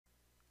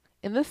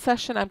In this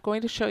session, I'm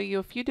going to show you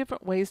a few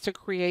different ways to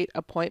create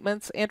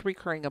appointments and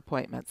recurring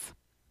appointments.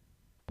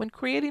 When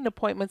creating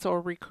appointments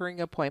or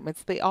recurring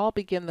appointments, they all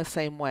begin the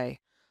same way.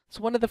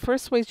 So one of the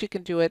first ways you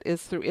can do it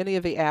is through any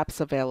of the apps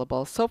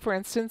available. So for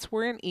instance,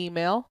 we're in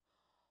email.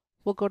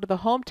 We'll go to the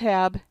Home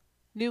tab,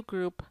 New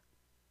Group,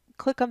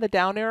 click on the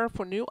down arrow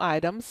for New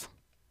Items,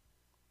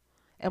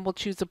 and we'll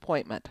choose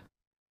Appointment.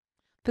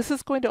 This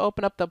is going to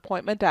open up the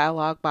appointment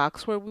dialog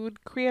box where we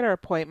would create our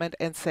appointment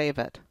and save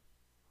it.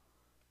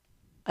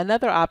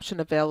 Another option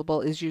available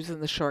is using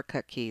the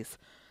shortcut keys,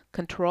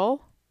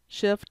 Control,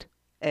 Shift,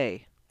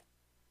 A.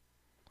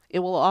 It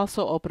will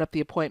also open up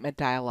the appointment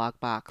dialog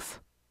box.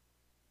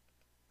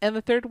 And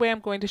the third way I'm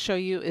going to show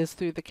you is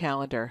through the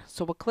calendar.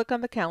 So we'll click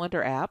on the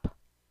calendar app.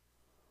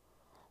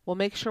 We'll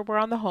make sure we're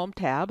on the Home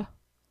tab,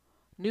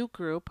 New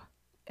Group,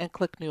 and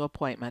click New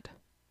Appointment.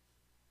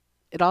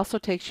 It also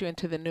takes you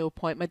into the New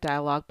Appointment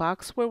dialog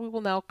box where we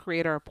will now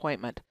create our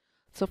appointment.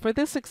 So for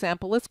this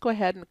example, let's go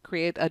ahead and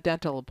create a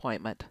dental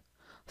appointment.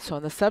 So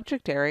in the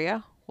subject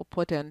area, we'll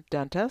put in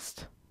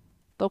dentist.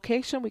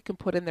 Location, we can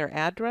put in their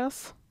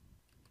address.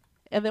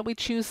 And then we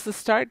choose the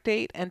start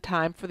date and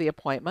time for the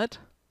appointment.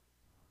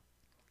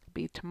 It'll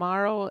be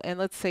tomorrow, and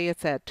let's say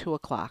it's at 2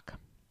 o'clock.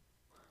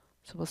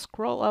 So we'll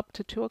scroll up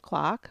to 2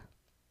 o'clock.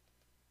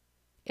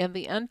 And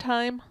the end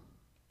time,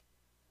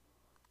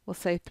 we'll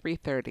say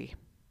 3:30.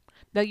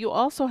 Now you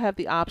also have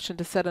the option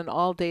to set an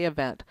all-day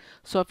event.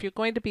 So if you're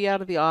going to be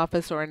out of the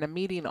office or in a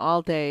meeting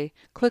all day,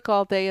 click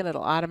all day and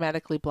it'll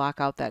automatically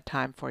block out that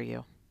time for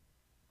you.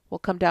 We'll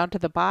come down to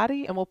the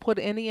body and we'll put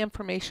any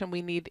information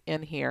we need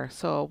in here.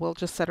 So we'll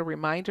just set a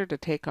reminder to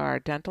take our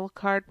dental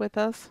card with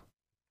us.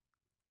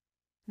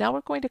 Now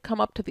we're going to come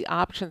up to the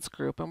options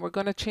group and we're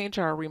going to change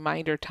our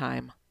reminder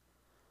time.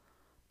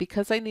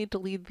 Because I need to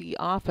leave the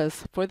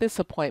office for this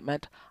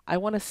appointment, I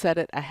want to set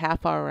it a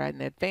half hour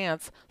in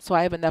advance so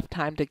I have enough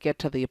time to get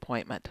to the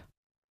appointment.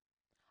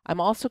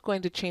 I'm also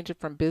going to change it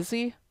from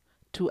busy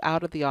to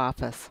out of the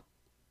office.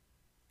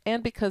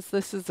 And because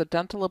this is a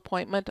dental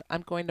appointment,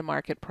 I'm going to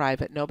mark it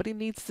private. Nobody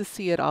needs to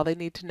see it. All they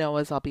need to know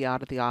is I'll be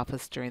out of the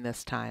office during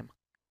this time.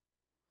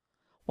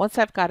 Once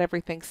I've got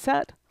everything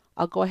set,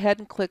 I'll go ahead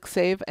and click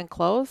Save and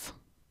Close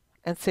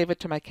and save it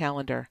to my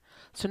calendar.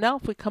 So now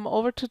if we come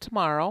over to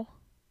tomorrow,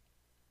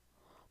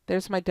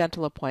 there's my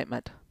dental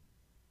appointment.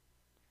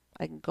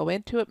 I can go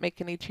into it,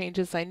 make any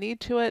changes I need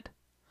to it.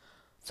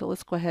 So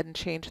let's go ahead and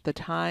change the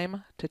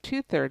time to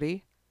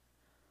 2:30.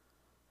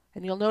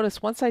 And you'll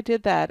notice once I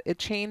did that, it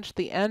changed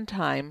the end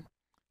time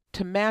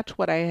to match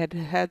what I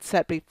had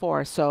set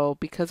before. So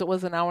because it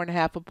was an hour and a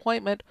half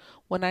appointment,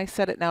 when I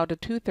set it now to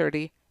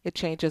 2:30, it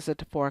changes it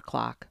to 4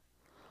 o'clock.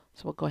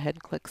 So we'll go ahead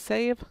and click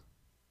Save.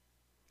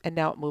 And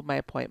now it moved my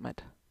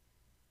appointment.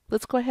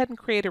 Let's go ahead and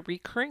create a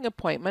recurring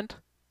appointment.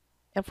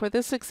 And for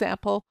this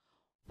example,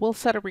 we'll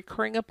set a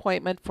recurring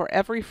appointment for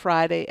every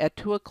Friday at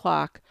 2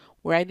 o'clock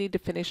where I need to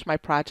finish my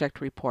project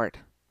report.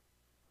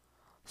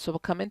 So we'll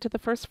come into the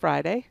first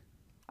Friday.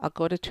 I'll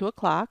go to 2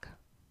 o'clock,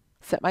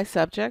 set my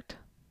subject.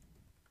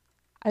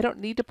 I don't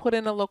need to put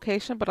in a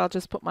location, but I'll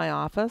just put my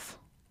office.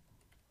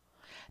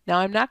 Now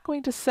I'm not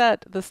going to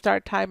set the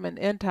start time and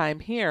end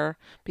time here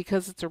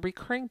because it's a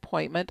recurring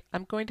appointment.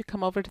 I'm going to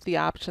come over to the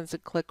options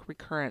and click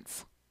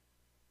Recurrence.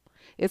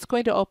 It's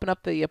going to open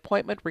up the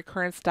appointment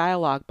recurrence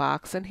dialog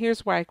box, and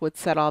here's where I would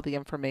set all the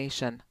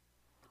information.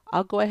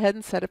 I'll go ahead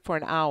and set it for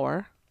an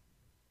hour.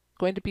 It's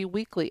going to be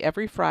weekly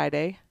every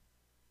Friday.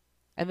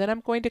 And then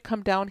I'm going to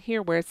come down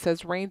here where it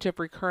says range of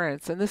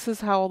recurrence, and this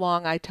is how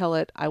long I tell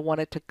it I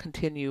want it to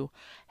continue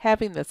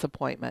having this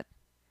appointment.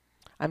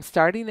 I'm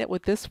starting it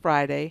with this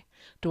Friday.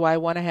 Do I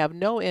want to have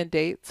no end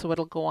date so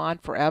it'll go on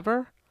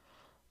forever?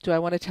 Do I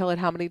want to tell it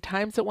how many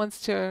times it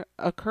wants to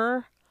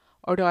occur?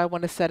 Or do I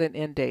want to set an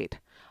end date?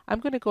 I'm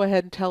going to go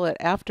ahead and tell it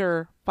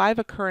after 5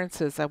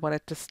 occurrences I want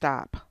it to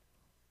stop.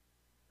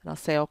 And I'll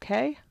say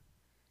OK.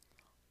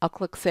 I'll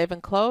click Save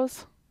and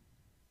Close.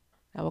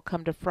 Now we'll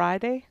come to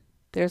Friday.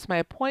 There's my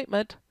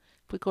appointment.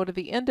 If we go to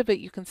the end of it,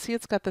 you can see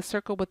it's got the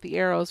circle with the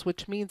arrows,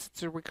 which means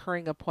it's a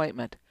recurring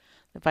appointment.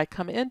 If I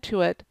come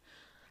into it,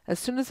 as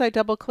soon as I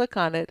double click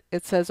on it,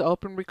 it says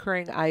Open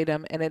Recurring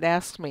Item, and it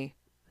asks me,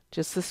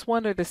 just this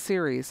one or the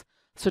series.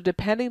 So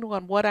depending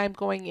on what I'm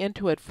going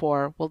into it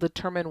for will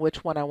determine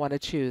which one I want to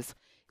choose.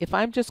 If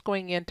I'm just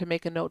going in to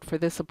make a note for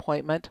this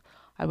appointment,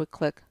 I would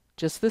click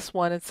just this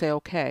one and say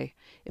OK.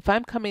 If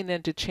I'm coming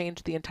in to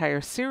change the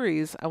entire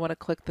series, I want to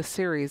click the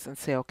series and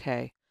say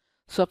OK.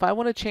 So if I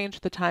want to change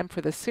the time for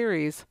the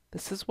series,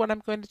 this is what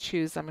I'm going to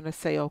choose. I'm going to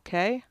say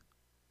OK.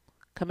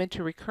 Come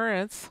into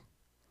recurrence.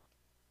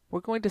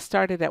 We're going to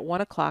start it at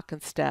 1 o'clock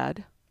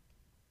instead.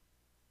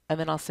 And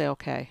then I'll say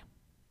OK.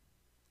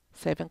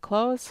 Save and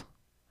close.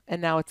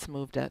 And now it's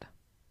moved it.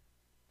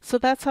 So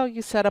that's how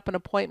you set up an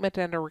appointment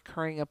and a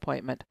recurring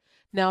appointment.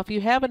 Now, if you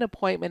have an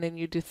appointment and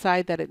you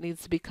decide that it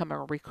needs to become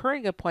a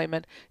recurring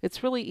appointment,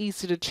 it's really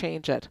easy to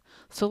change it.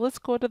 So let's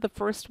go to the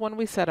first one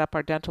we set up,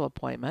 our dental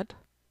appointment.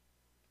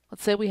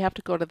 Let's say we have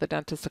to go to the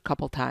dentist a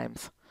couple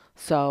times.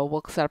 So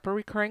we'll set up a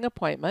recurring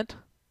appointment.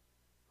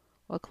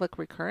 We'll click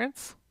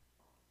Recurrence.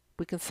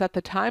 We can set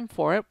the time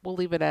for it. We'll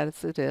leave it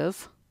as it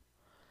is.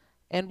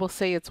 And we'll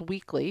say it's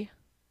weekly.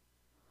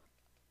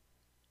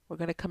 We're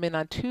going to come in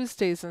on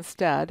Tuesdays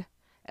instead,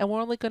 and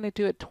we're only going to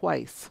do it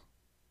twice.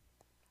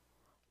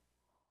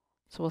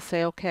 So we'll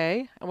say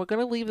OK, and we're going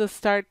to leave the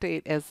start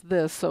date as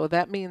this, so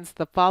that means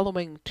the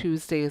following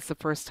Tuesday is the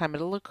first time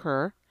it'll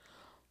occur.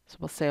 So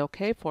we'll say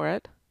OK for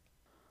it.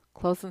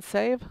 Close and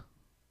save.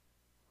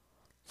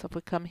 So if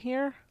we come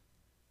here,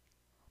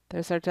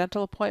 there's our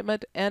dental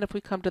appointment, and if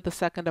we come to the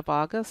 2nd of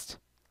August,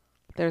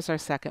 there's our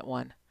second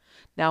one.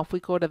 Now if we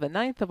go to the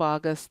 9th of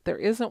August, there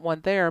isn't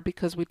one there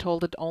because we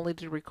told it only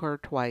to recur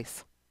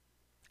twice.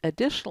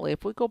 Additionally,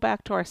 if we go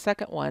back to our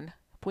second one,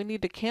 if we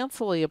need to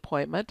cancel the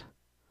appointment,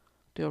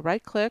 do a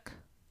right click,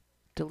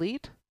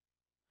 delete,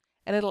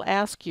 and it'll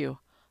ask you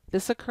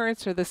this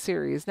occurrence or this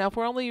series. Now if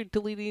we're only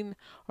deleting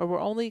or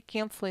we're only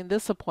canceling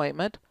this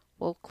appointment,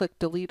 we'll click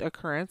delete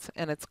occurrence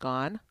and it's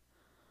gone.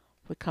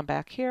 If we come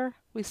back here,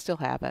 we still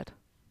have it.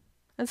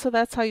 And so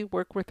that's how you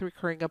work with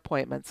recurring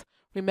appointments.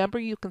 Remember,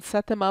 you can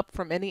set them up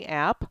from any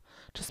app.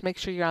 Just make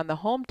sure you're on the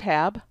Home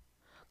tab.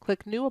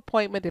 Click New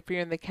Appointment if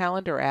you're in the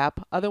Calendar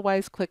app.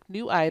 Otherwise, click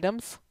New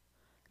Items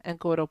and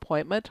go to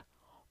Appointment,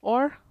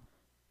 or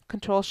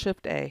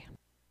Control-Shift-A.